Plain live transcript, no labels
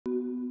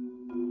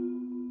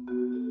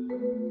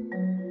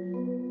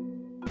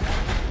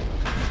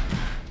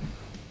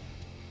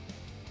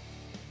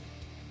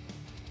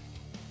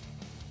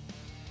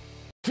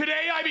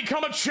I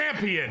become a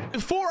champion.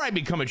 Before I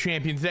become a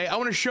champion today, I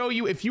want to show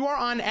you, if you are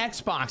on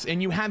Xbox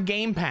and you have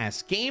Game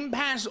Pass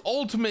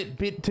Ultimate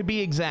bit to be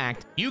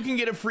exact, you can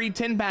get a free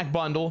 10-pack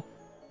bundle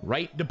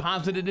right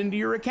deposited into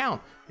your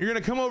account. You're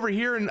gonna come over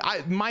here and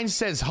mine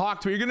says Hawk,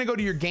 but you're gonna go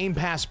to your Game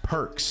Pass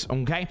perks,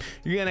 okay?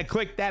 You're gonna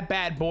click that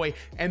bad boy,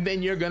 and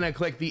then you're gonna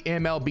click the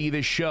MLB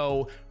The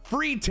Show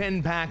free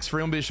 10 packs for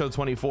MLB The Show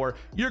 24.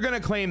 You're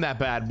gonna claim that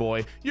bad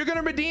boy. You're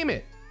gonna redeem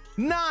it.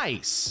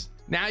 Nice.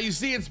 Now you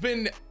see it's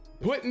been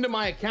put into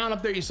my account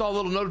up there. You saw a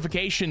little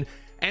notification.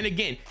 And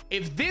again,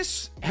 if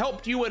this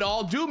helped you at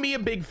all, do me a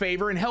big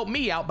favor and help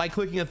me out by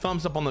clicking a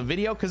thumbs up on the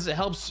video, because it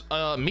helps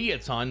me a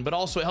ton, but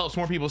also it helps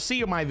more people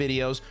see my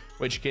videos,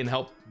 which can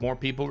help more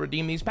people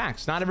redeem these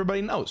packs. Not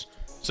everybody knows.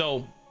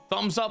 So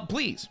thumbs up,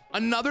 please.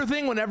 Another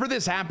thing, whenever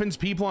this happens,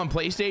 people on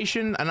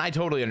PlayStation, and I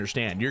totally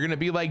understand, you're gonna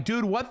be like,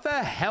 dude, what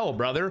the hell,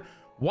 brother?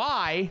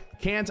 Why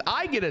can't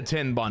I get a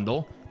 10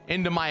 bundle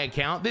into my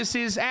account? This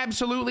is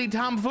absolutely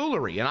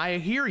tomfoolery, and I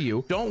hear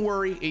you. Don't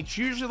worry, it's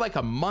usually like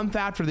a month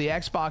after the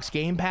Xbox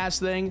Game Pass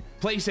thing.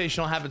 PlayStation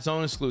will have its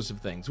own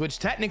exclusive things, which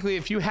technically,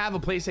 if you have a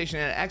PlayStation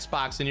and an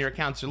Xbox and your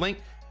accounts are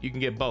linked, you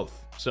can get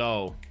both.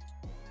 So,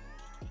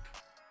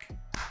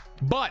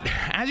 but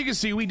as you can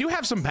see, we do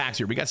have some packs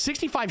here. We got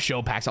 65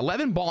 show packs,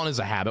 11 Ballin' Is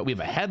a Habit. We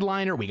have a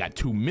headliner, we got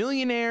 2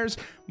 millionaires,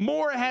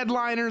 more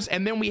headliners,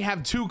 and then we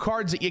have 2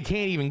 cards that you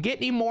can't even get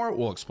anymore.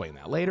 We'll explain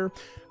that later.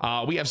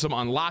 We have some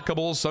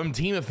unlockables, some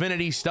team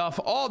affinity stuff,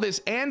 all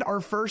this, and our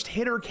first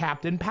hitter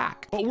captain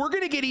pack. But we're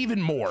gonna get even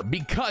more,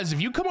 because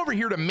if you come over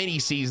here to mini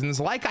seasons,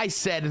 like I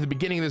said at the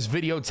beginning of this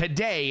video,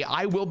 today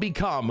I will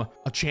become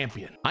a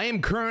champion. I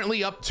am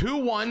currently up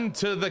 2-1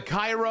 to the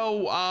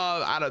Cairo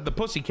out of the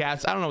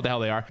Pussycats. I don't know what the hell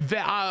they are.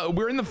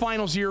 We're in the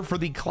finals here for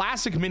the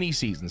classic mini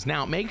seasons.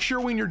 Now make sure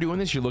when you're doing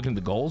this, you're looking at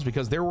the goals,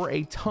 because there were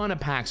a ton of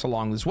packs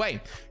along this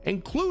way,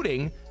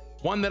 including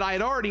one that I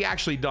had already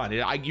actually done.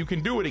 You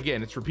can do it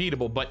again, it's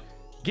repeatable, but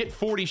get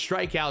 40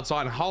 strikeouts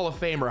on Hall of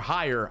Fame or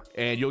higher,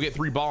 and you'll get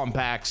 3 ballin'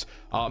 packs.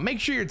 Make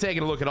sure you're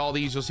taking a look at all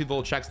these. You'll see the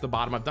little checks at the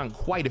bottom. I've done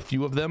quite a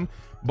few of them,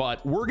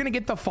 but we're gonna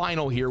get the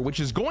final here, which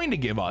is going to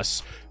give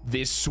us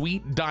this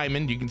sweet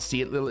diamond. You can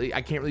see it,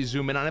 I can't really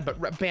zoom in on it,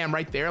 but bam,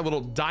 right there, a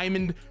little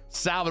diamond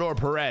Salvador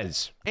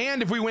Perez.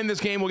 And if we win this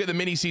game, we'll get the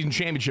mini season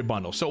championship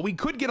bundle. So we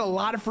could get a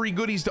lot of free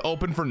goodies to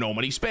open for no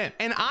money spent.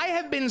 And I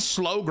have been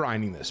slow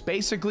grinding this.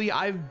 Basically,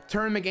 I've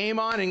turned the game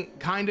on and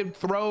kind of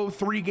throw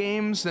 3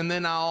 games, and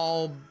then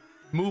I'll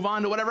move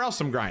on to whatever else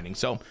I'm grinding.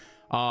 So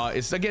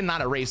it's, again,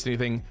 not a race or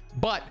anything,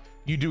 but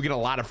you do get a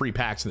lot of free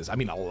packs in this. I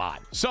mean, a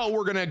lot. So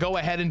we're gonna go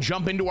ahead and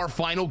jump into our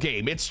final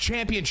game. It's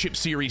championship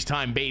series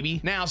time, baby.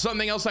 Now,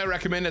 something else I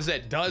recommend is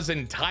that does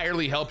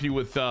entirely help you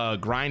with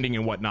grinding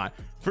and whatnot.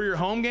 For your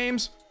home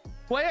games,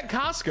 play at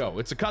Costco.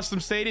 It's a custom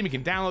stadium. You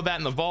can download that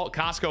in the vault,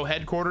 Costco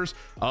headquarters.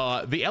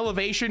 The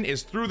elevation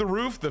is through the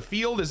roof. The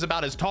field is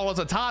about as tall as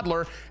a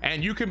toddler,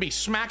 and you can be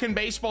smacking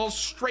baseballs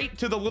straight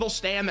to the little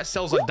stand that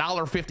sells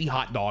 $1.50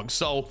 hot dogs.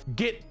 So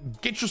get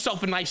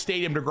yourself a nice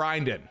stadium to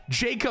grind in.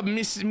 Jacob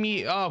misses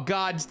me. Oh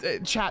God,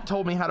 chat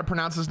told me how to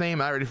pronounce his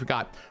name. I already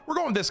forgot. We're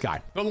going with this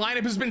guy. The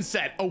lineup has been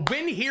set. A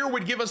win here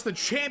would give us the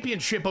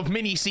championship of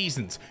mini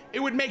seasons. It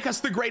would make us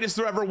the greatest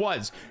there ever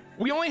was.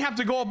 We only have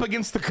to go up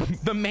against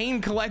the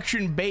main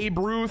collection, Babe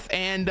Ruth,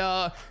 and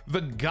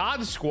the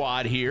God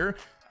Squad here.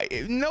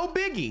 No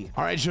biggie.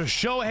 All right, so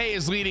Shohei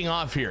is leading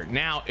off here.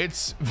 Now,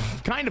 it's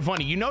kind of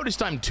funny. You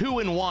noticed I'm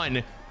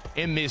 2-1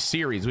 in this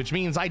series, which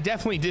means I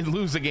definitely did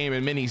lose a game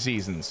in mini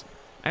seasons.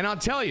 And I'll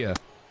tell you,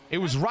 it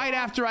was right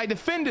after I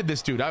defended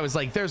this dude. I was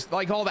like, there's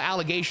like all the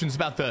allegations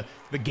about the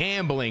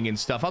gambling and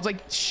stuff. I was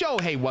like,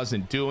 Shohei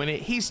wasn't doing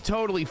it. He's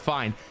totally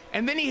fine.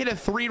 And then he hit a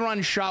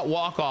 3-run shot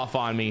walk-off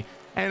on me.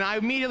 And I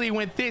immediately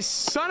went, this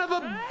son of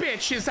a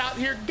bitch is out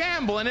here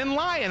gambling and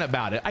lying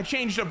about it. I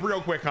changed up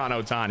real quick on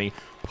Ohtani.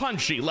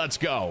 Punchy, let's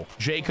go.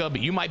 Jacob,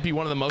 you might be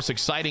one of the most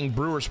exciting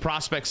Brewers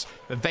prospects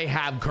that they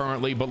have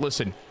currently, but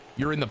listen,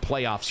 you're in the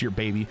playoffs here,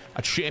 baby.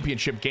 A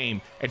championship game.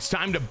 It's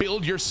time to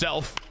build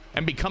yourself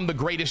and become the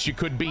greatest you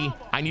could be.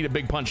 I need a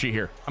big punchy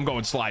here. I'm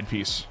going slide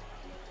piece.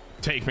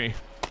 Take me.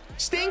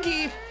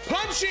 Stinky,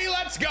 punchy,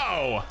 let's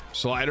go.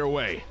 Slider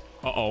away.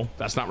 Uh-oh,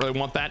 that's not really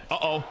want that.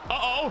 Uh-oh,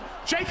 uh-oh,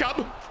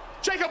 Jacob.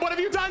 Jacob, what have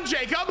you done,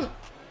 Jacob?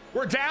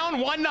 We're down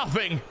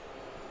 1-0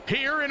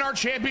 here in our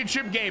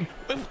championship game.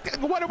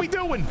 What are we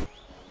doing?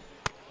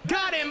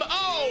 Got him.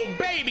 Oh,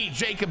 baby.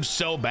 Jacob's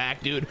so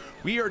back, dude.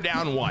 We are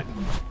down 1.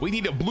 We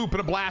need a bloop and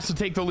a blast to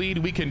take the lead.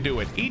 We can do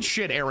it. Eat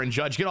shit, Aaron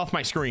Judge. Get off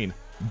my screen.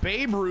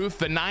 Babe Ruth,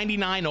 the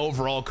 99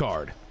 overall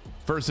card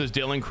versus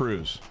Dylan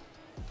Cruz.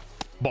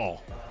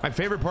 Ball. My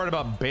favorite part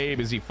about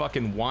Babe is he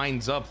fucking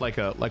winds up like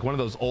one of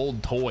those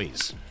old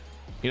toys.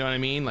 You know what I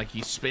mean? Like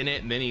you spin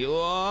it and then he,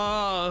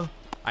 oh,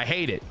 I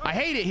hate it. I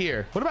hate it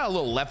here. What about a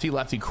little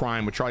lefty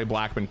crime with Charlie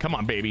Blackmon? Come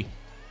on, baby.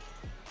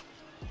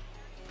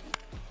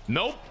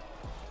 Nope.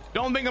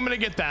 Don't think I'm gonna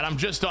get that. I'm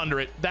just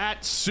under it.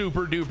 That's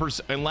super duper,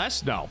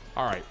 unless, no.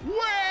 All right. Well,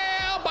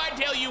 I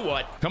tell you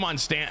what. Come on,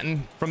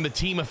 Stanton from the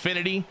team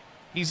affinity.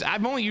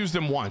 I've only used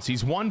him once.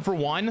 He's 1 for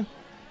 1.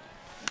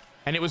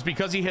 And it was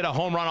because he hit a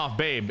home run off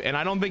Babe, and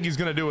I don't think he's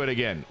gonna do it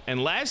again.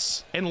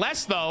 Unless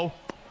though,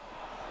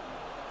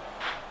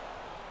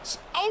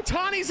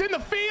 Ohtani's in the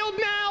field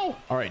now.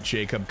 All right,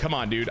 Jacob, come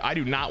on, dude. I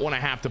do not want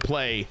to have to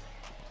play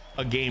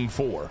a game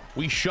 4.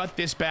 We shut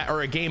this back,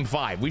 or a game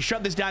 5. We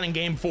shut this down in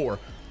game 4.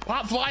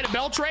 Pop fly to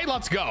Beltre,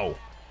 let's go.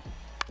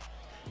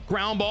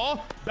 Ground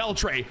ball,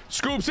 Beltre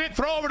scoops it,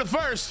 throw over to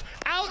first.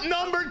 Out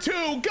number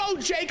 2, go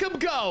Jacob,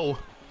 go.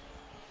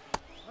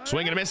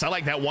 Swing and a miss, I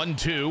like that.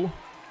 1-2.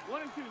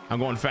 I'm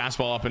going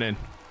fastball up and in.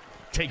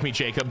 Take me,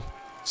 Jacob.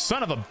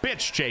 Son of a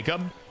bitch,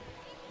 Jacob.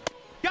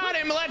 Got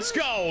him, let's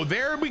go.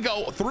 There we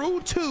go,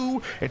 through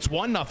 2. It's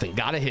 1-0,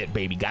 gotta hit,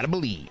 baby, gotta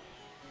believe.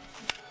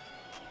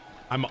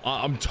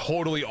 I'm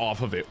totally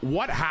off of it.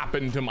 What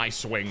happened to my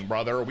swing,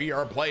 brother? We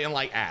are playing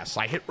like ass.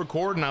 I hit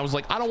record and I was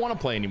like, I don't want to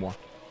play anymore.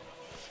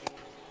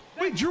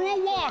 We drew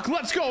a walk.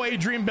 Let's go,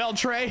 Adrian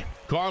Beltre.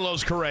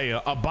 Carlos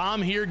Correa. A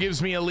bomb here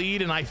gives me a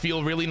lead and I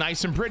feel really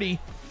nice and pretty.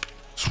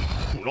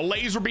 The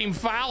laser beam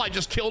foul. I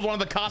just killed one of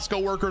the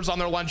Costco workers on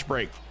their lunch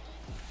break.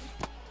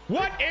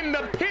 What in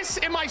the piss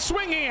am I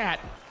swinging at?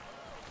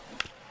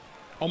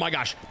 Oh my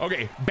gosh.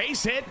 Okay,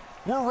 base hit.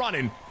 We're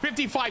running.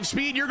 55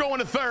 speed. You're going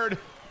to third.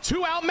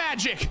 2 out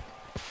magic.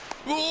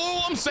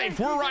 Oh, I'm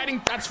safe. We're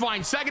riding. That's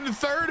fine. Second and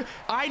third.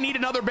 I need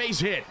another base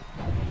hit.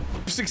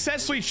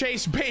 Successfully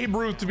chased Babe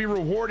Ruth to be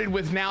rewarded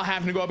with now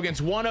having to go up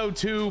against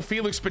 102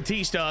 Felix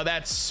Bautista.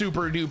 That's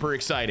super duper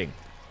exciting.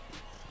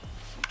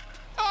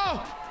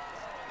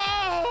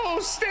 Oh,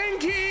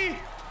 Stinky.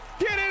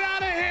 Get it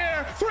out of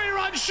here.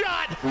 3-run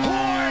shot.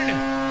 Horn.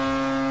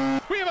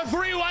 We have a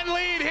 3-1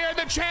 lead here in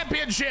the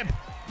championship.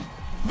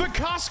 The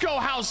Costco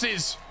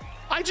houses.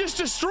 I just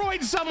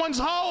destroyed someone's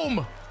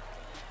home.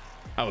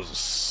 That was a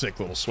sick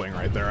little swing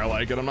right there. I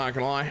like it. I'm not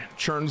gonna lie.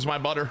 Churns my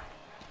butter.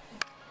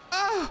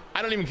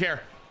 I don't even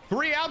care.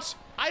 3 outs.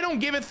 I don't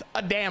give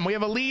a damn. We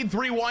have a lead,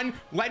 3-1.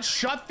 Let's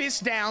shut this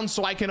down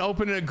so I can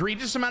open an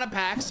egregious amount of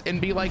packs and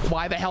be like,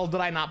 why the hell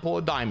did I not pull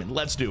a diamond?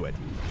 Let's do it.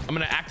 I'm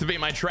gonna activate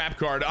my trap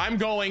card. I'm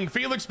going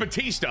Felix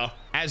Bautista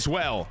as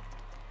well,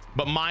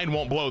 but mine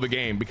won't blow the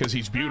game because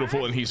he's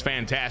beautiful and he's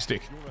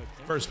fantastic.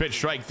 First pitch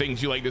strike,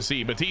 things you like to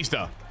see.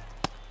 Bautista.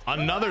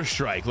 Another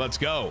strike. Let's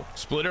go.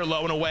 Splitter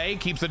low and away,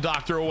 keeps the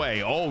doctor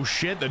away. Oh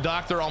shit, the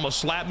doctor almost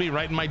slapped me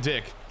right in my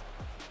dick.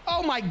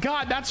 Oh my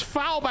god, that's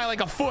foul by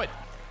like a foot.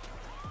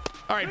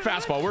 All right,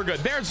 fastball, we're good.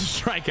 There's a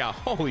strikeout.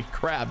 Holy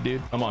crap,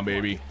 dude. Come on,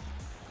 baby.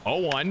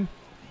 0-1.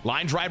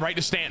 Line drive right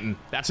to Stanton.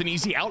 That's an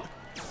easy out.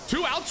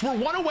 2 outs. We're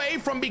 1 away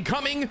from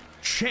becoming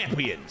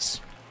champions.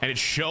 And it's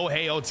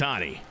Shohei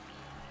Ohtani.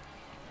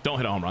 Don't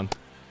hit a home run,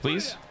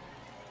 please.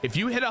 If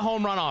you hit a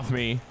home run off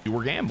me, you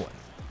were gambling.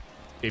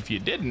 If you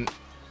didn't,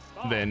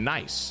 then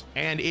nice.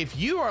 And if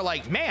you are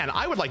like, man,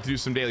 I would like to do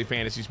some daily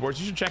fantasy sports,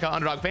 you should check out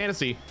Underdog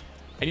Fantasy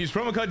and use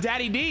promo code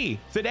DaddyD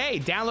today.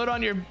 Download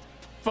on your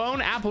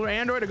phone, Apple or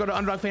Android, or go to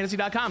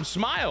underdogfantasy.com.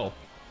 Smile.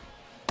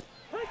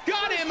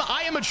 Got him.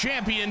 I am a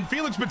champion.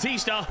 Felix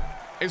Bautista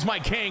is my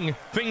king.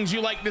 Things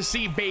you like to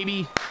see,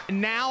 baby. And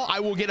now I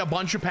will get a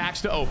bunch of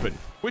packs to open,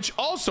 which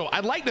also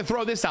I'd like to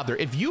throw this out there.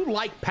 If you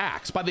like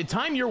packs, by the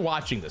time you're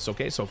watching this,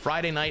 okay, so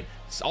Friday night,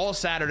 it's all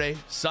Saturday,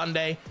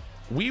 Sunday,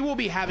 we will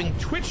be having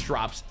Twitch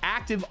drops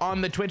active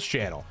on the Twitch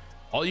channel.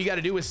 All you got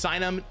to do is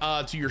sign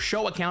up to your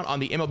show account on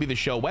the MLB The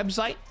Show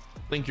website,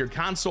 link your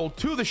console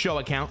to the show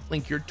account,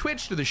 link your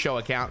Twitch to the show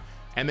account,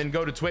 and then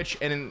go to Twitch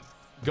and then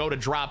go to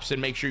drops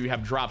and make sure you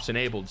have drops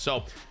enabled.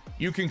 So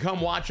you can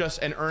come watch us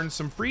and earn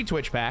some free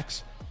Twitch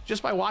packs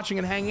just by watching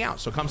and hanging out.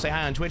 So come say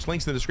hi on Twitch,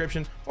 links in the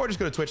description, or just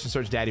go to Twitch and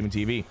search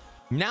DaddyDimmuTV.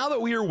 Now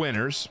that we are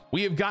winners,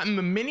 we have gotten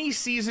the mini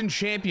season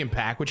champion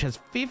pack, which has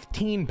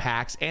 15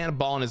 packs and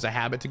Ballin' is a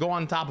Habit to go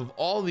on top of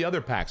all the other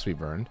packs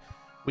we've earned.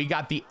 We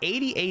got the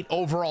 88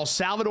 overall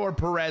Salvador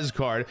Perez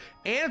card,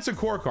 and it's a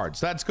core card,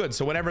 so that's good.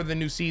 So whenever the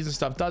new season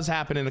stuff does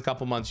happen in a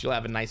couple months, you'll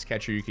have a nice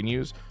catcher you can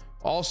use.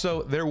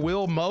 Also, there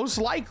will most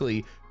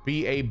likely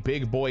be a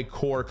big boy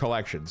core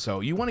collection, so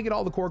you want to get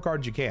all the core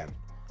cards you can.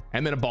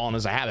 And then a Ballin'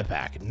 is a Habit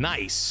pack.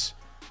 Nice.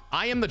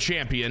 I am the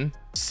champion,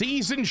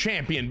 season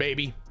champion,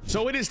 baby.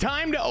 So it is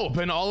time to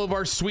open all of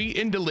our sweet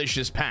and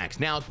delicious packs.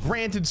 Now,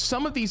 granted,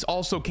 some of these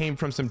also came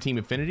from some Team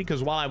Affinity,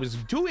 because while I was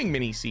doing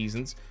mini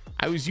seasons,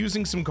 I was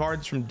using some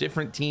cards from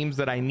different teams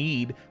that I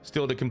need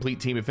still to complete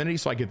Team Affinity,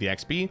 so I get the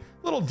XP.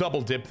 Little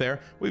double dip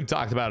there. We've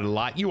talked about it a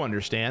lot. You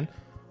understand.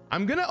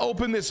 I'm gonna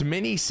open this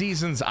mini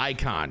seasons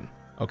icon,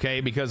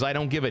 okay, because I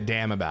don't give a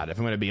damn about it, if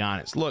I'm gonna be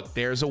honest. Look,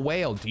 there's a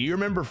whale. Do you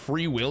remember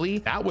Free Willy?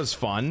 That was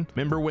fun.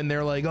 Remember when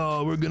they're like,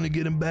 oh, we're gonna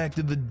get him back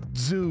to the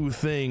zoo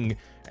thing,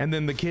 and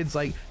then the kid's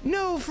like,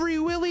 no, Free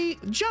Willy,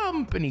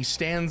 jump, and he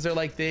stands there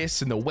like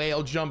this, and the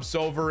whale jumps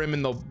over him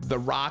in the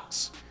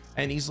rocks,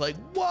 and he's like,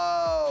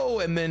 whoa,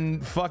 and then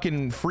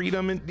fucking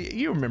freedom. And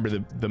you remember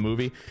the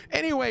movie.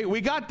 Anyway,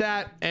 we got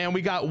that, and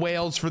we got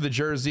whales for the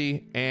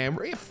jersey, and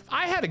if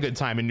I had a good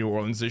time in New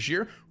Orleans this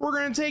year, we're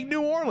gonna take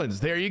New Orleans.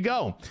 There you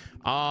go.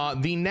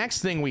 The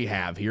next thing we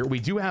have here,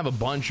 we do have a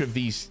bunch of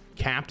these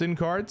captain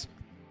cards.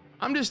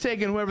 I'm just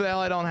taking whoever the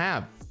hell I don't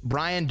have.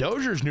 Brian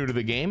Dozier's new to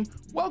the game.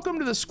 Welcome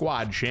to the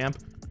squad, champ.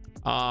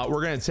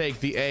 We're going to take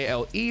the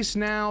AL East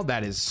now.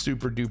 That is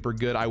super duper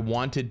good. I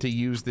wanted to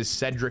use this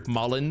Cedric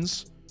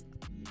Mullins.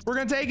 We're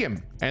going to take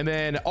him. And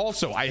then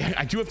also,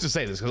 I do have to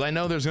say this because I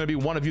know there's going to be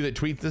one of you that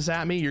tweets this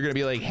at me. You're going to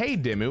be like, hey,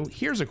 Dimmu,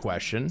 here's a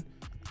question.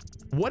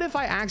 What if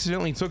I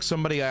accidentally took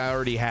somebody I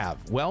already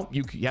have? Well,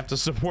 you have to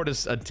support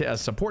a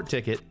support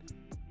ticket.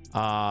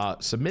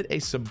 Submit a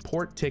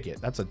support ticket.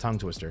 That's a tongue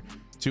twister.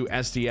 To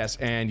SDS,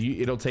 and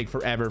it'll take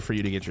forever for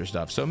you to get your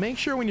stuff. So make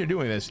sure when you're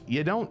doing this,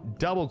 you don't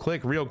double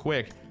click real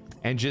quick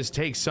and just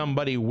take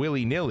somebody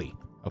willy-nilly.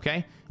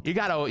 Okay, you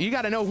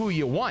gotta know who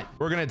you want.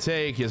 We're gonna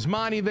take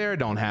Yasmani there,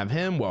 don't have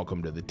him,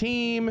 welcome to the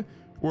team.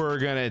 We're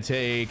gonna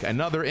take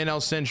another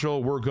NL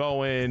Central. We're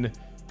going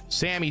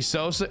Sammy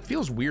Sosa. It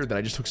feels weird that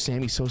I just took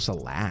Sammy Sosa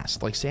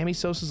last. Like, Sammy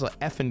Sosa's a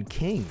effing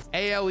king.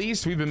 AL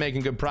East, we've been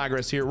making good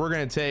progress here. We're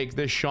gonna take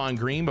this Sean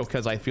Green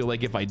because I feel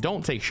like if I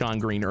don't take Sean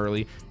Green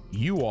early,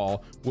 you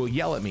all will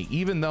yell at me,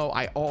 even though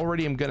I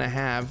already am gonna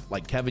have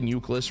like Kevin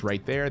Youkilis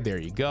right there. There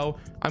you go.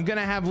 I'm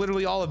gonna have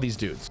literally all of these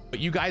dudes, but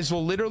you guys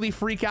will literally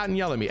freak out and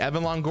yell at me.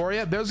 Evan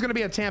Longoria, there's gonna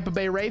be a Tampa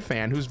Bay Ray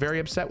fan who's very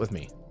upset with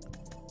me.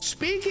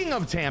 Speaking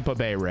of Tampa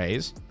Bay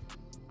Rays,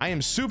 I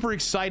am super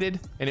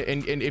excited, and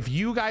if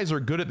you guys are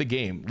good at the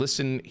game,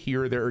 listen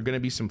here, there are gonna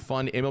be some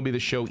fun MLB The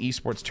Show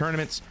esports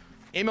tournaments.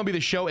 MLB The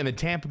Show and the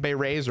Tampa Bay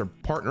Rays are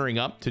partnering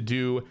up to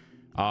do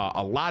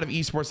a lot of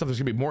esports stuff. There's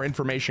gonna be more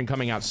information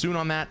coming out soon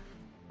on that.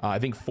 I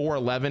think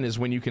 4/11 is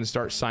when you can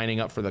start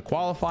signing up for the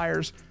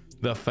qualifiers.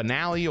 The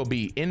finale will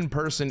be in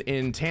person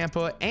in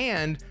Tampa,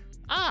 and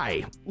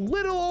I,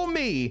 little old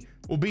me,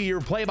 will be your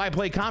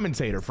play-by-play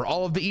commentator for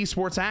all of the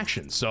esports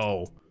action.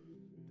 So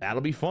that'll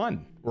be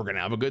fun. We're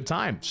gonna have a good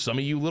time. Some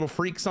of you little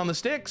freaks on the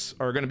sticks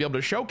are gonna be able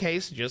to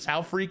showcase just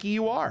how freaky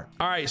you are.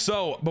 All right,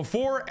 so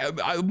before,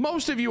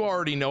 most of you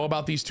already know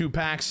about these two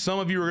packs. Some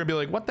of you are gonna be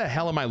like, what the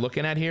hell am I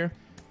looking at here?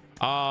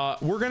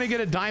 We're gonna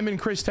get a Diamond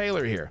Chris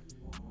Taylor here.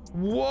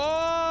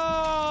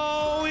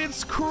 Whoa,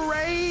 it's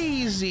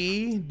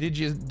crazy. Did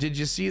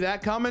you see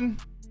that coming?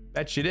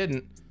 Bet you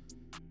didn't.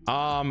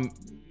 I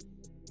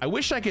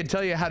wish I could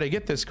tell you how to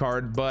get this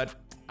card, but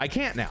I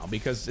can't now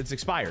because it's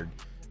expired.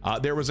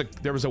 There was a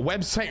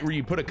website where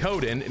you put a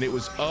code in, and it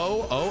was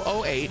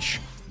OOOH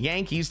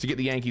Yankees to get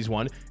the Yankees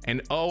one,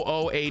 and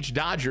OOH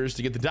Dodgers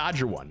to get the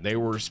Dodger one. They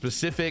were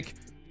specific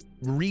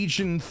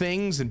region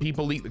things, and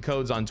people leaked the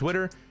codes on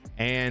Twitter,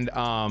 and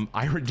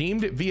I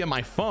redeemed it via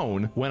my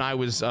phone when I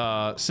was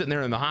sitting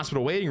there in the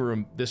hospital waiting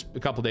room a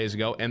couple days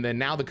ago, and then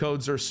now the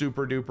codes are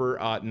super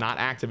duper not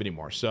active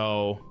anymore.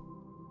 So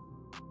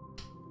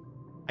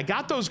I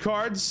got those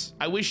cards.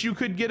 I wish you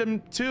could get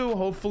them too.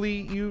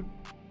 Hopefully you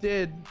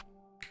did.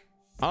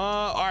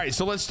 All right,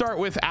 so let's start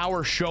with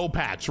our show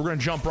packs. We're gonna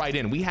jump right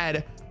in. We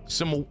had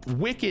some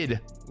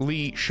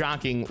wickedly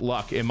shocking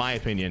luck, in my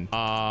opinion,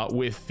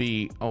 with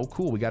the, oh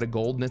cool, we got a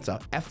gold and it's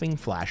a effing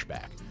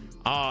flashback.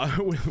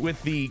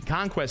 With the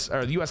Conquest,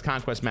 or the US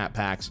Conquest map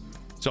packs.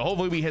 So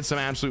hopefully we hit some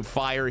absolute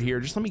fire here.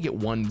 Just let me get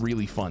one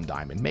really fun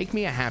diamond. Make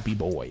me a happy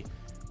boy.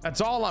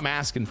 That's all I'm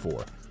asking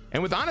for.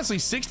 And with honestly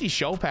 60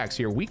 show packs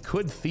here, we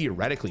could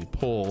theoretically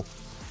pull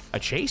a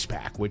chase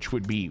pack, which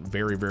would be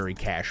very, very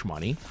cash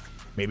money.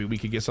 Maybe we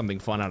could get something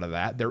fun out of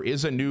that. There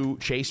is a new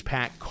chase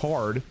pack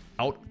card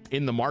out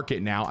in the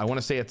market now. I want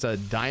to say it's a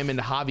Diamond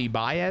Javi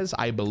Baez,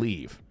 I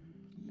believe.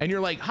 And you're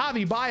like,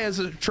 Javi Baez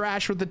is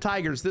trash with the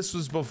Tigers. This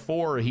was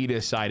before he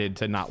decided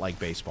to not like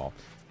baseball.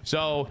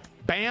 So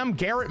bam,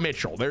 Garrett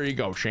Mitchell. There you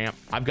go, champ.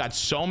 I've got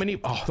so many.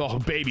 Oh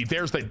baby,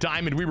 there's the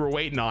diamond we were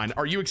waiting on.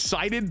 Are you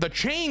excited? The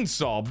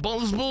chainsaw.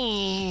 Buzz,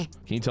 buzz.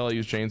 Can you tell I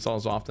use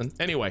chainsaws often?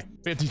 Anyway,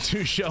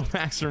 52 show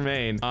packs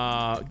remain.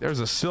 There's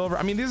a silver.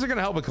 I mean, these are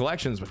gonna help with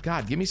collections, but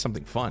God, give me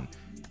something fun.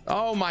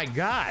 Oh my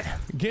God,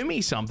 give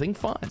me something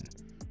fun.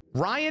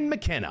 Ryan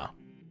McKenna.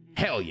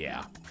 Hell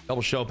yeah.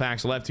 Double show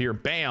packs left here.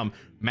 Bam.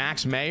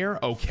 Max Mayer.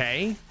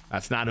 Okay,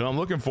 that's not who I'm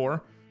looking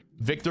for.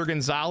 Victor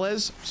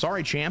Gonzalez,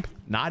 sorry champ,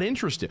 not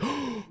interested.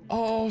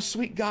 Oh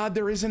sweet God,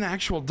 there is an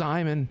actual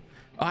diamond.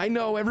 I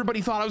know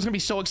everybody thought I was gonna be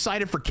so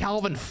excited for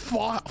Calvin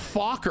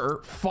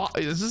Fokker.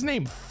 Is his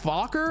name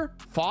Fokker?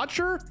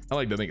 Fotcher? I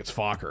like to think it's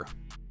Fokker.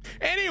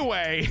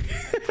 Anyway,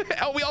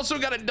 oh, we also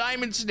got a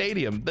Diamond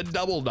Stadium, the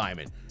double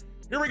diamond.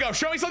 Here we go,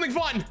 show me something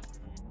fun.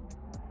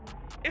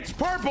 It's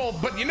purple,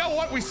 but you know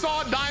what? We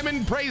saw a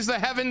diamond, praise the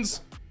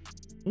heavens.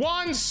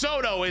 Juan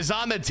Soto is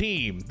on the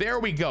team.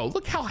 There we go.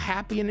 Look how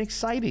happy and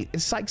excited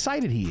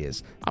he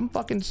is. I'm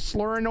fucking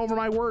slurring over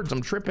my words.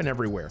 I'm tripping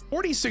everywhere.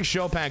 46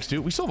 show packs,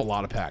 dude. We still have a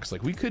lot of packs.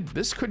 Like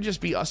this could just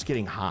be us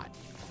getting hot.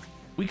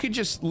 We could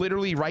just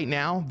literally right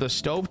now, the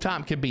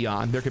stovetop could be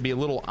on. There could be a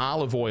little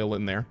olive oil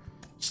in there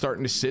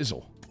starting to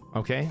sizzle.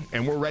 Okay.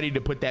 And we're ready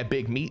to put that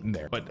big meat in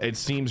there. But it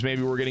seems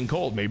maybe we're getting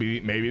cold. Maybe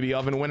the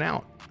oven went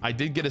out. I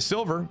did get a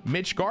silver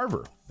Mitch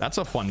Garver. That's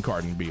a fun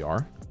card in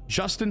BR.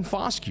 Justin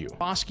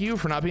Foscue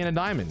for not being a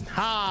diamond.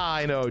 Ha,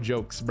 I know,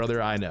 jokes,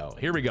 brother, I know.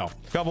 Here we go.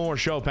 A couple more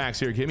show packs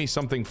here. Give me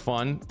something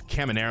fun.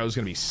 Caminero is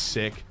gonna be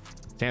sick.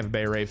 Tampa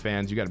Bay Ray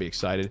fans, you gotta be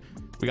excited.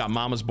 We got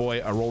Mama's Boy,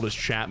 Aroldis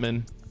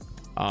Chapman.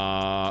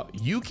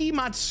 Yuki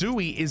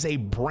Matsui is a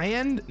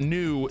brand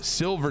new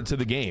silver to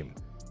the game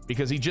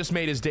because he just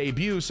made his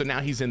debut, so now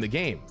he's in the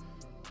game,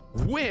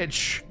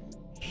 which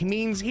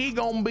means he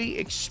gonna be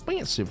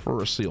expensive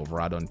for a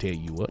silver, I don't tell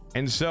you what.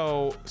 And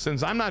so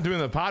since I'm not doing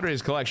the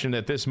Padres collection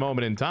at this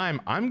moment in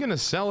time, I'm gonna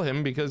sell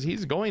him because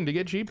he's going to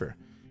get cheaper.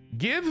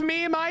 Give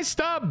me my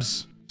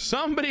stubs.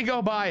 Somebody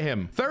go buy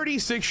him.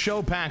 36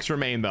 show packs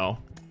remain though.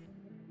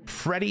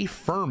 Freddie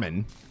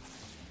Furman.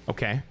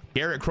 Okay.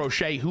 Garrett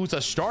Crochet, who's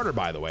a starter,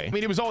 by the way. I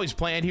mean, it was always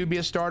planned he would be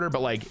a starter,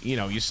 but like, you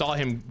know, you saw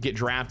him get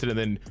drafted and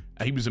then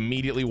he was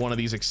immediately one of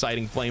these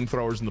exciting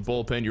flamethrowers in the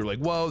bullpen. You're like,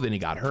 whoa, then he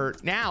got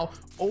hurt. Now,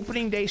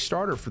 opening day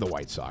starter for the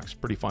White Sox.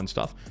 Pretty fun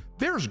stuff.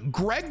 There's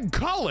Greg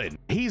Cullen.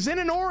 He's in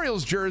an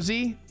Orioles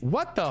jersey.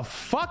 What the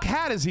fuck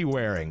hat is he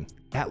wearing?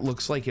 That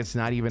looks like it's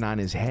not even on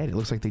his head. It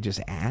looks like they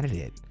just added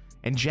it.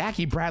 And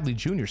Jackie Bradley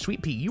Jr.,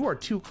 Sweet Pea, you are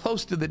too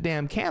close to the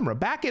damn camera.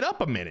 Back it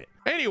up a minute.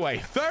 Anyway,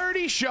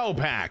 30 show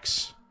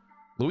packs.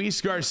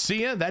 Luis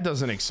Garcia, that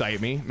doesn't excite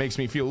me. Makes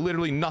me feel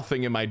literally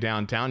nothing in my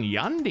downtown.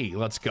 Yandy,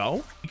 let's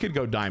go. He could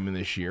go diamond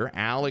this year.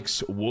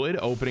 Alex Wood,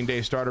 opening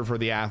day starter for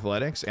the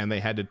Athletics, and they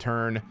had to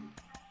turn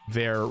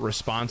their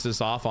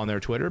responses off on their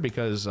Twitter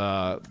because,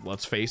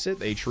 let's face it,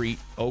 they treat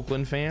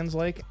Oakland fans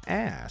like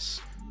ass.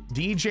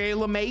 DJ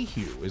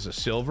LeMahieu is a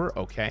silver,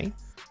 okay.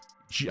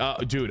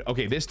 Dude,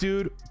 okay, this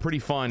dude, pretty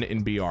fun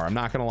in BR. I'm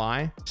not gonna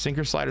lie.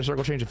 Sinker, slider,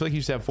 circle change. I feel like he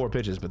used to have 4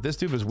 pitches, but this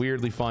dude was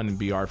weirdly fun in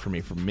BR for me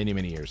for many,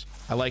 many years.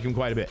 I like him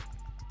quite a bit.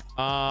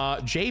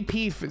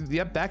 JP,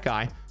 yep, that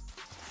guy.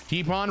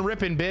 Keep on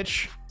ripping,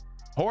 bitch.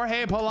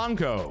 Jorge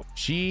Polanco.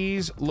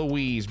 Jeez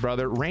Louise,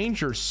 brother.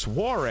 Ranger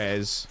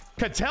Suarez.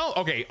 Cattell,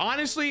 okay,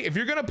 honestly, if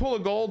you're gonna pull a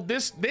gold,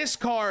 this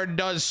card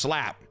does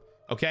slap,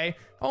 okay?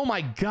 Oh my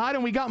God,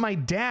 and we got my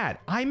dad.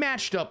 I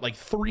matched up like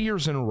 3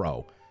 years in a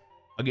row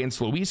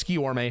against Luis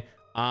Guillorme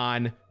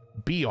on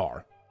BR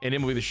and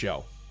MLB The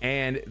Show.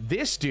 And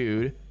this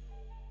dude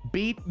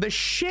beat the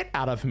shit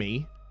out of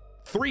me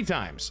 3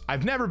 times.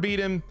 I've never beat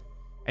him.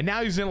 And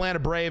now he's in Atlanta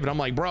Brave. And I'm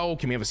like, bro,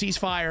 can we have a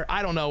ceasefire?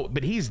 I don't know,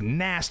 but he's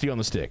nasty on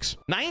the sticks.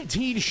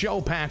 19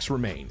 show packs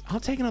remain. I'll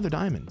take another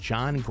diamond.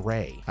 John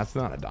Gray. That's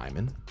not a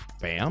diamond.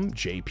 Bam.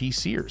 JP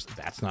Sears.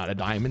 That's not a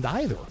diamond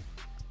either.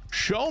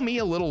 Show me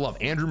a little love.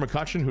 Andrew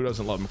McCutchen. Who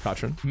doesn't love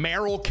McCutchen?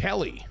 Merrill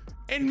Kelly.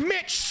 And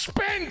Mitch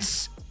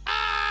Spence.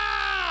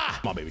 Ah!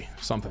 Come on, baby.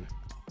 Something.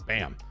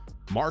 Bam.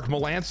 Mark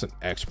Melanson,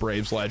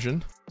 ex-Braves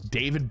legend.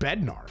 David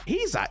Bednar.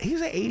 He's a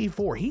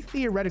 84. He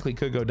theoretically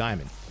could go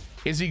diamond.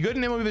 Is he good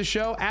in MLB The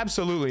Show?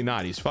 Absolutely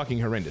not. He's fucking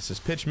horrendous. His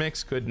pitch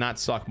mix could not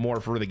suck more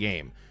for the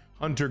game.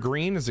 Hunter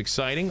Green is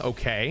exciting.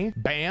 Okay.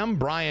 Bam.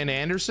 Brian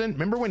Anderson.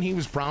 Remember when he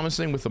was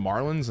promising with the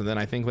Marlins and then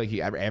I think like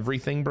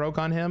everything broke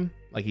on him?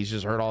 Like he's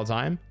just hurt all the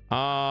time.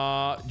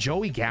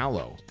 Joey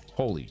Gallo.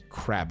 Holy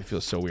crap, it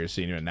feels so weird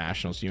seeing you in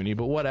Nationals uni,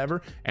 but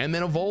whatever. And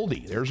then a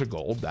Voldy. There's a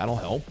gold. That'll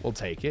help. We'll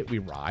take it. We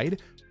ride.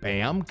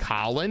 Bam.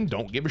 Colin,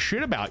 don't give a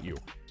shit about you.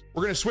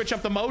 We're going to switch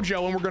up the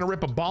mojo and we're going to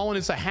rip a ball and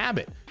it's a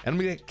habit. And I'm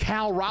going to get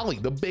Cal Raleigh,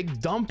 the big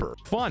dumper.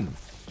 Fun.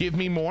 Give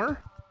me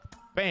more.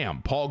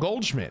 Bam. Paul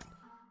Goldschmidt.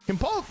 Can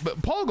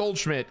Paul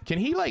Goldschmidt, can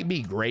he like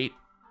be great,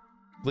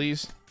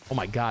 please? Oh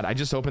my God, I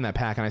just opened that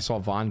pack and I saw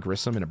Vaughn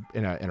Grissom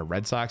in a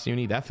Red Sox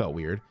uni. That felt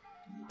weird.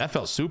 That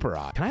felt super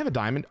odd. Can I have a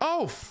diamond?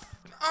 Oh,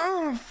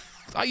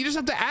 you just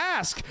have to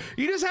ask.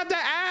 You just have to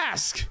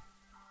ask.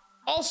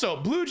 Also,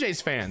 Blue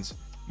Jays fans,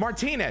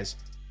 Martinez,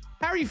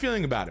 how are you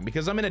feeling about him?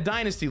 Because I'm in a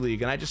dynasty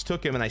league and I just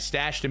took him and I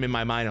stashed him in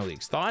my minor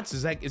leagues. Thoughts?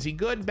 Is he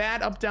good,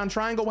 bad, up, down,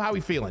 triangle? How are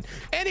we feeling?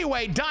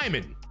 Anyway,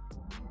 diamond.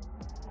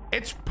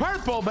 It's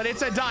purple, but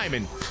it's a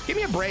diamond. Give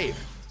me a Brave,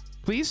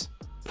 please.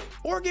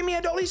 Or give me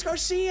a Adolis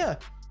Garcia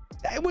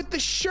with the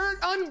shirt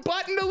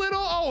unbuttoned a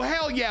little. Oh,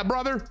 hell yeah,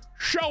 brother.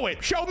 Show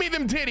it. Show me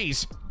them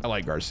titties. I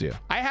like Garcia.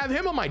 I have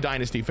him on my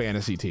dynasty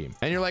fantasy team.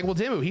 And you're like, well,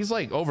 Dimmu, he's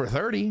like over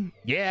 30.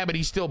 Yeah, but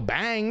he still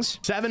bangs.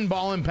 7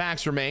 ball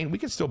packs remain. We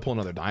could still pull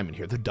another diamond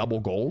here. The double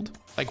gold.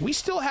 Like, we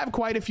still have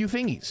quite a few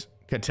thingies.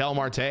 Ketel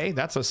Marte,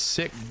 that's a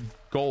sick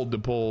gold to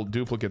pull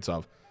duplicates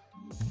of.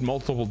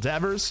 Multiple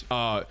Devers.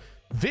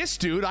 This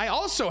dude I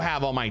also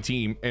have on my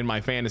team, in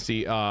my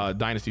fantasy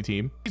dynasty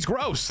team. He's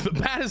gross. The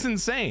bat is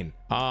insane.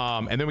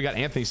 And then we got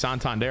Anthony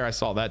Santander. I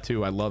saw that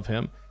too. I love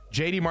him.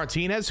 JD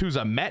Martinez, who's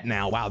a Met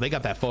now. Wow, they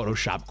got that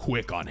Photoshop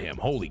quick on him.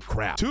 Holy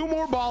crap. 2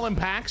 more ball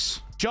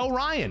packs. Joe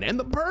Ryan and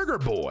the Burger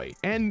Boy.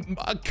 And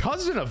a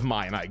cousin of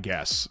mine, I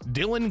guess.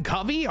 Dylan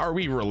Covey. Are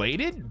we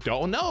related?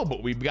 Don't know,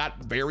 but we've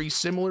got very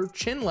similar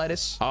chin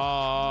lettuce.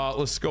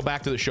 Let's go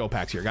back to the show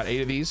packs here. Got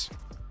 8 of these.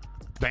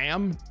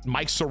 Bam.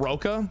 Mike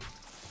Soroka.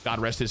 God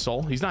rest his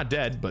soul. He's not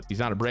dead, but he's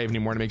not a Brave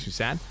anymore, and it makes me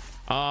sad.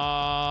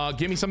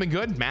 Give me something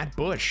good. Matt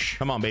Bush.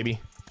 Come on, baby.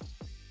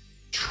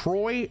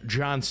 Troy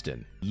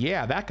Johnston.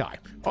 Yeah, that guy.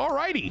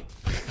 Alrighty.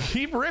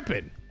 Keep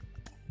ripping.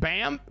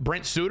 Bam.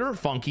 Brent Suter.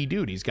 Funky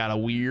dude. He's got a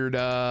weird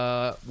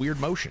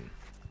motion.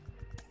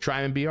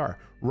 Try him in BR.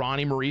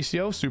 Ronnie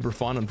Mauricio, super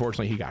fun.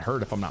 Unfortunately, he got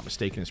hurt, if I'm not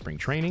mistaken, in spring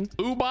training.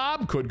 Lou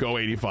Bob could go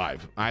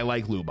 85. I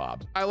like Lou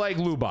Bob. I like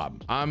Lou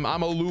Bob. I'm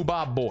a Lou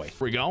Bob boy. Here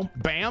we go.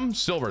 Bam,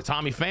 silver.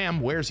 Tommy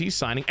Pham, where's he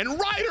signing? And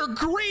Ryder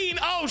Green.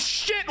 Oh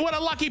shit, what a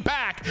lucky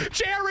pack.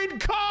 Jared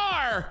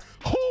Carr.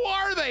 Who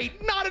are they?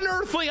 Not an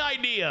earthly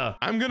idea.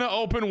 I'm gonna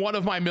open one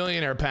of my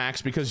millionaire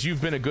packs because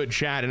you've been a good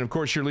chat, and of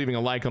course you're leaving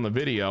a like on the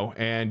video,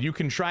 and you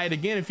can try it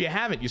again if you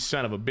haven't, you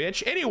son of a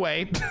bitch.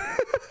 Anyway.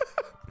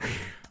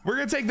 We're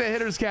gonna take the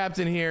hitters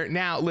captain here.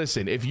 Now,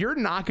 listen, if you're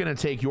not gonna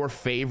take your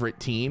favorite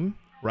team,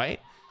 right?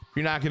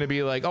 You're not gonna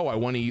be like, oh, I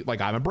want to,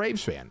 like, I'm a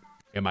Braves fan.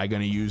 Am I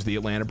gonna use the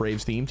Atlanta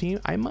Braves team?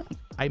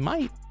 I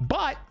might.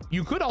 But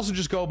you could also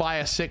just go buy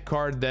a sick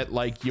card that,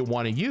 like, you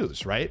want to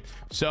use, right?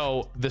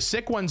 So the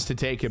sick ones to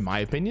take, in my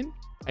opinion,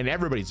 and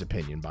everybody's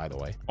opinion, by the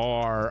way,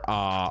 are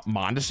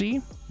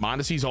Mondesi.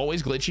 Mondesi's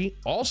always glitchy.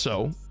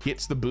 Also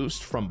gets the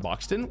boost from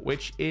Buxton,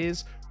 which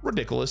is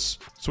ridiculous.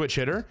 Switch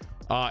hitter.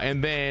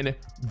 And then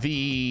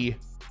the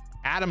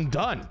Adam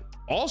Dunn,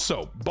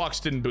 also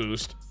Buxton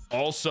boost.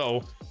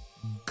 Also,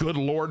 good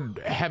Lord,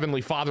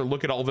 Heavenly Father,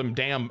 look at all them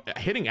damn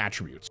hitting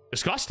attributes.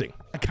 Disgusting.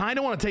 I kind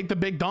of want to take the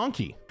big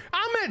donkey.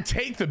 I'm going to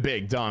take the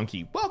big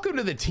donkey. Welcome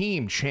to the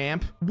team,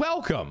 champ.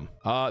 Welcome.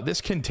 This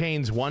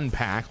contains one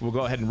pack. We'll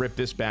go ahead and rip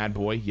this bad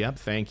boy. Yep,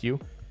 thank you.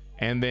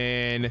 And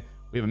then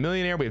we have a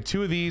millionaire. We have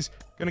two of these.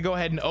 Gonna go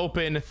ahead and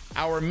open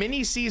our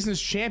mini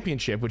seasons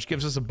championship, which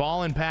gives us a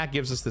ball in pack,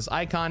 gives us this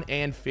icon,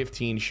 and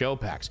 15 show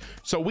packs.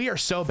 So we are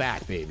so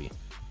back, baby.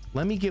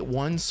 Let me get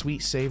one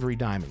sweet savory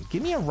diamond.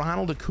 Give me a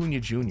Ronald Acuna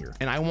Jr.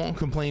 and I won't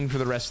complain for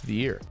the rest of the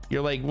year.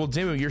 You're like, well,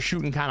 Dimmu, you're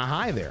shooting kind of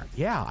high there.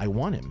 Yeah, I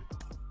want him.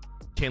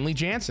 Kenley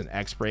Jansen,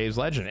 ex-Braves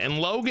legend, and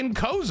Logan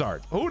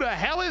Cozart. Who the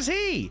hell is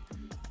he?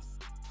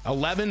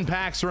 11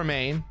 packs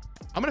remain.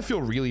 I'm gonna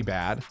feel really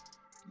bad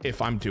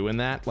if I'm doing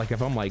that. Like,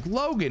 if I'm like,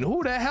 Logan,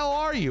 who the hell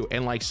are you?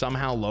 And like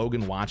somehow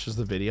Logan watches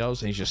the videos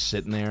and he's just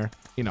sitting there,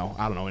 you know,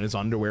 I don't know, in his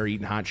underwear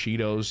eating hot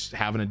Cheetos,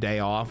 having a day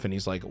off, and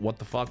he's like, what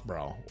the fuck,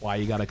 bro? Why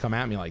you gotta come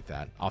at me like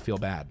that? I'll feel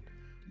bad.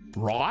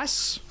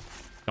 Ross,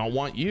 don't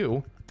want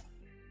you.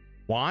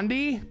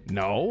 Wandy,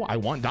 no, I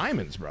want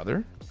diamonds,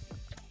 brother.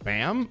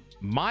 Bam.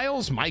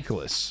 Miles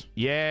Michaelis,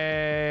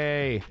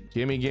 yay.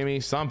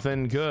 Gimme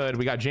something good.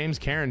 We got James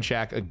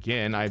Karinchak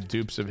again. I have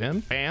dupes of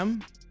him.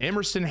 Bam.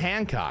 Emerson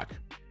Hancock,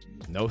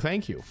 no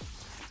thank you.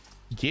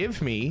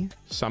 Give me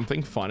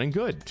something fun and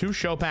good. 2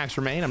 show packs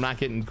remain. I'm not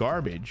getting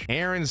garbage.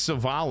 Aaron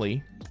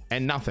Savali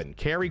and nothing.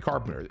 Kerry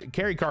Carpenter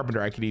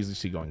I could easily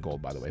see going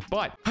gold, by the way,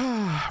 but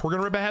we're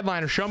gonna rip a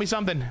headliner. Show me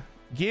something.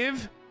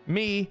 Give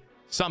me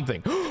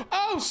something.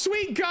 Oh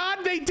sweet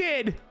God, they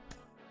did.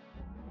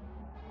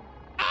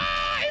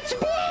 It's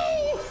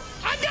blue.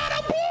 I got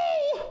a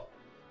blue.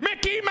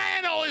 Mickey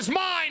Mantle is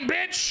mine,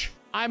 bitch.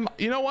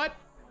 You know what?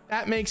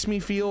 That makes me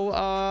feel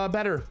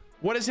better.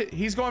 What is it?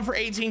 He's going for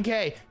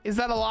 18K. Is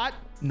that a lot?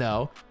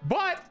 No,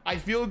 but I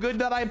feel good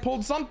that I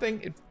pulled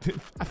something.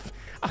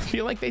 I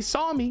feel like they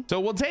saw me, so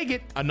we'll take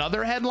it.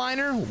 Another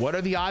headliner. What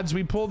are the odds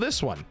we pull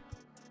this one?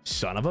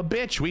 Son of a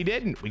bitch, we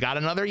didn't. We got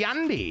another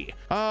Yandy.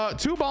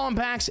 2 ballin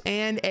packs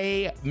and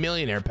a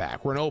millionaire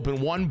pack. We're gonna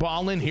open 1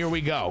 ballin. Here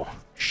we go.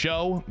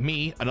 Show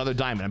me another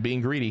diamond. I'm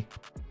being greedy.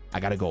 I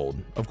got a gold,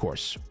 of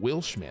course.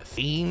 Will Smith.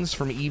 Fiends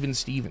from Even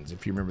Stevens,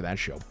 if you remember that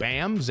show.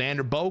 Bam.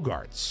 Xander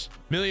Bogaerts.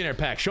 Millionaire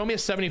pack. Show me a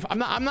 75.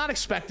 I'm not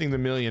expecting the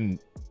million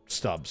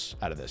stubs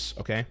out of this,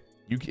 okay?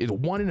 It's a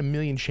 1 in a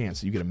million chance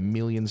that you get a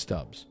million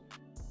stubs.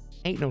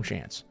 Ain't no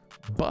chance.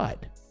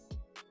 But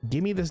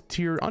give me the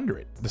tier under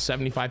it, the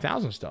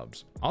 75,000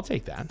 stubs. I'll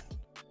take that.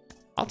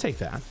 I'll take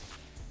that.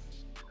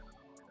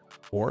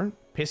 Or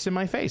piss in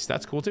my face.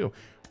 That's cool too.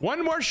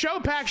 1 more show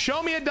pack.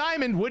 Show me a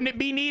diamond. Wouldn't it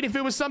be neat if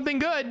it was something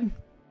good?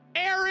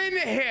 Aaron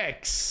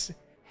Hicks.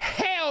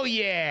 Hell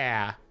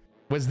yeah.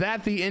 Was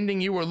that the ending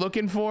you were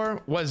looking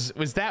for? Was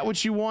that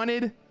what you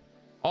wanted?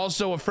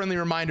 Also, a friendly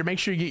reminder, make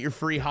sure you get your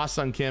free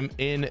Ha-Sung Kim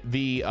in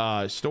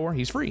the store.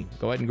 He's free.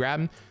 Go ahead and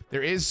grab him.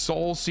 There is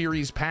Soul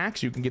Series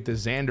packs. You can get the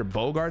Xander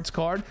Bogaerts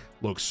card.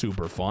 Looks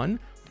super fun.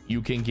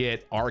 You can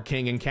get our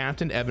king and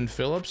captain, Evan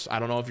Phillips. I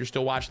don't know if you're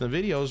still watching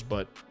the videos,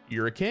 but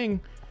you're a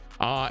king.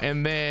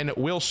 And then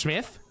Will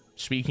Smith.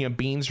 Speaking of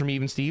beans from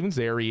Even Stevens,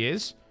 there he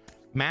is.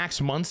 Max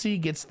Muncy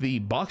gets the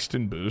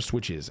Buxton boost,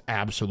 which is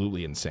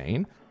absolutely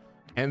insane.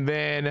 And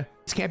then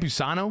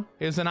Campusano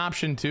is an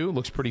option too.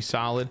 Looks pretty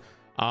solid.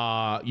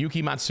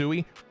 Yuki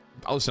Matsui.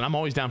 Listen, I'm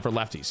always down for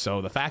lefties.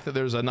 So the fact that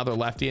there's another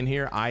lefty in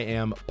here, I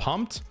am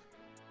pumped.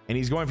 And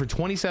he's going for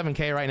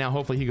 27K right now.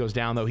 Hopefully he goes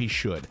down, though. He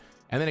should.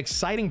 And then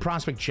exciting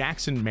prospect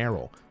Jackson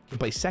Merrill. Can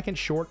play second,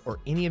 short, or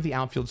any of the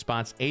outfield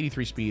spots.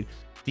 83 speed.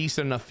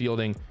 Decent enough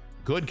fielding.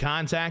 Good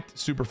contact.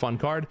 Super fun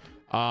card.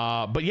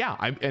 But yeah,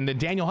 and then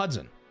Daniel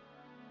Hudson.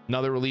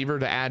 Another reliever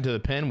to add to the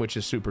pen, which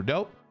is super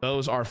dope.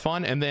 Those are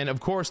fun. And then, of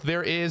course,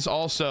 there is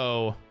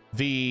also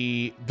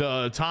the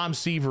Tom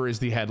Seaver is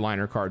the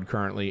headliner card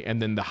currently.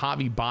 And then the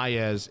Javi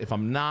Baez, if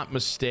I'm not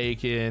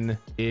mistaken,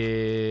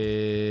 is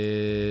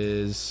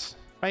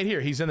right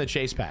here. He's in the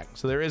chase pack.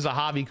 So there is a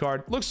Javi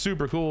card. Looks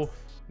super cool.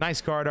 Nice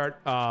card art.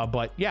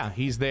 But yeah,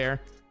 he's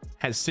there.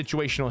 has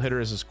situational hitter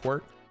as his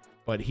quirk,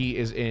 but he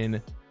is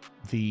in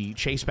the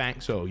chase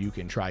bank, so you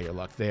can try your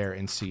luck there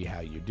and see how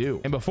you do.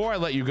 And before I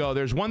let you go,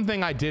 there's one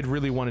thing I did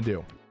really want to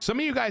do. Some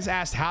of you guys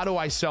asked, how do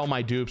I sell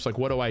my dupes? Like,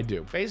 what do I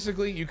do?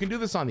 Basically, you can do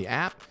this on the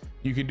app.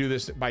 You can do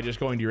this by just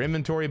going to your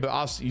inventory, but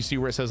also you see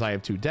where it says I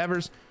have 2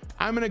 Devers.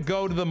 I'm going to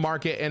go to the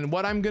market, and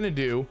what I'm going to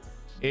do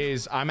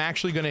is I'm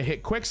actually going to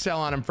hit quick sell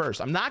on him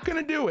first. I'm not going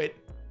to do it,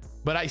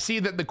 but I see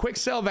that the quick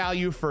sell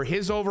value for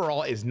his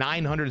overall is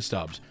 900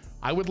 stubs.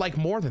 I would like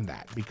more than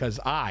that because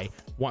I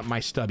want my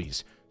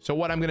stubbies. So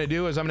what I'm going to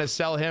do is I'm going to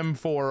sell him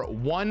for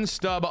 1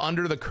 stub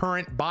under the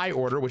current buy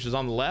order, which is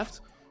on the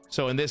left.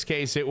 So in this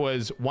case, it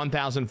was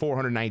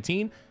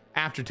 1,419.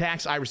 After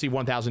tax, I received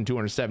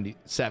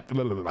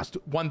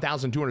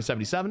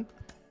 1,277.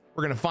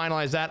 We're going to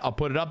finalize that. I'll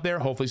put it up there.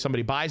 Hopefully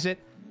somebody buys it.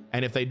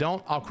 And if they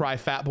don't, I'll cry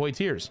fat boy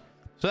tears.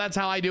 So that's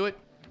how I do it.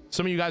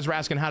 Some of you guys were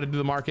asking how to do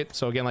the market.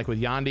 So again, like with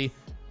Yandy,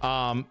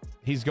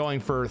 he's going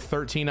for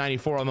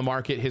 $13.94 on the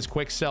market. His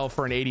quick sell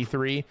for an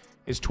 83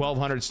 is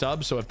 1,200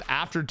 stubs. So if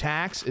after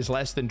tax is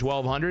less than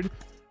 1,200,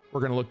 we're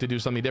going to look to do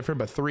something different.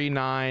 But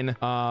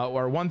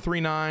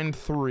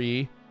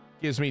 1393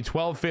 gives me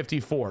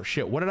 1,254.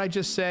 Shit, what did I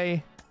just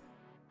say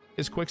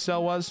his quick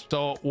sell was?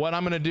 So what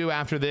I'm going to do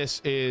after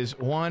this is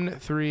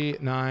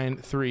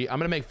 1393. I'm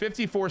going to make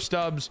 54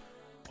 stubs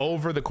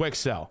over the quick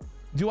sell.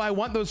 Do I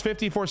want those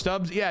 54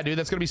 stubs? Yeah, dude,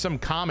 that's going to be some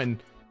common.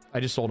 I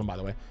just sold them, by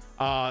the way.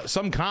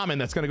 Some common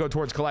that's going to go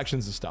towards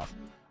collections and stuff.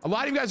 A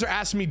lot of you guys are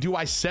asking me, do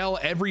I sell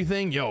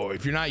everything? Yo,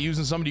 if you're not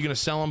using somebody, you're going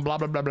to sell them, blah,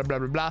 blah, blah, blah, blah,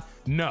 blah, blah.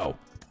 No.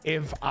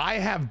 If I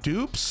have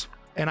dupes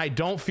and I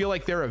don't feel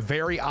like they're a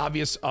very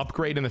obvious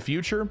upgrade in the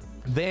future,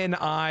 then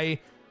I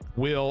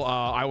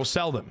will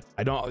sell them.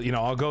 I don't, you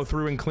know, I'll go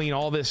through and clean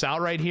all this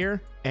out right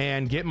here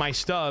and get my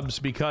stubs,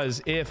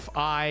 because if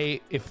I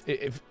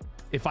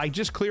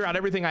just clear out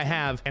everything I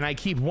have and I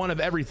keep one of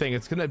everything,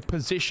 it's going to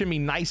position me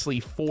nicely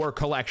for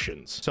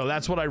collections. So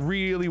that's what I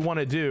really want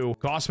to do.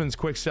 Gossman's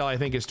quick sell, I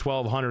think, is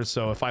 1,200.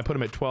 So if I put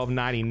him at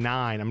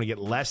 1,299, I'm going to get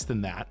less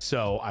than that.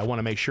 So I want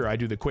to make sure I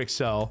do the quick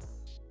sell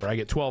where I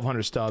get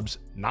 1,200 stubs,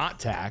 not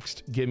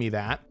taxed. Give me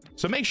that.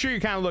 So make sure you're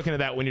kind of looking at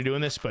that when you're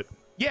doing this. But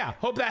yeah,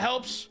 hope that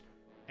helps.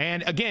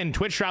 And again,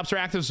 Twitch drops are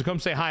active, so come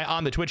say hi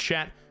on the Twitch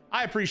chat.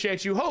 I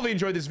appreciate you. Hopefully you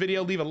enjoyed this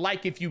video. Leave a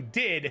like if you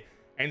did,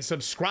 and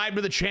subscribe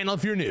to the channel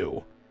if you're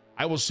new.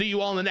 I will see you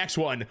all in the next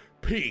one.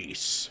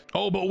 Peace.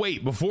 Oh, but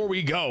wait, before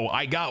we go,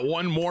 I got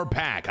one more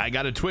pack. I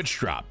got a Twitch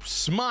drop.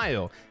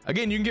 Smile.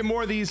 Again, you can get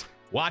more of these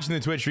watching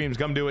the Twitch streams.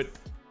 Come do it.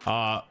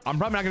 I'm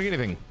probably not gonna get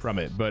anything from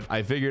it, but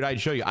I figured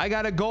I'd show you. I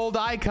got a gold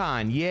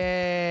icon.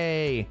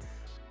 Yay.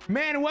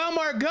 Manuel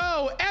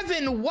Margot,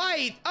 Evan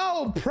White.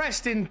 Oh,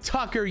 Preston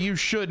Tucker, you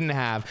shouldn't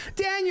have.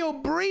 Daniel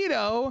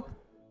Brito.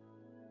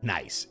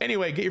 Nice.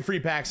 Anyway, get your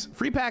free packs.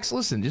 Free packs,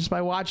 listen, just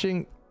by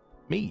watching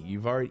me,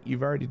 you've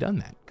already done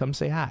that. Come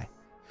say hi.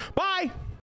 Bye.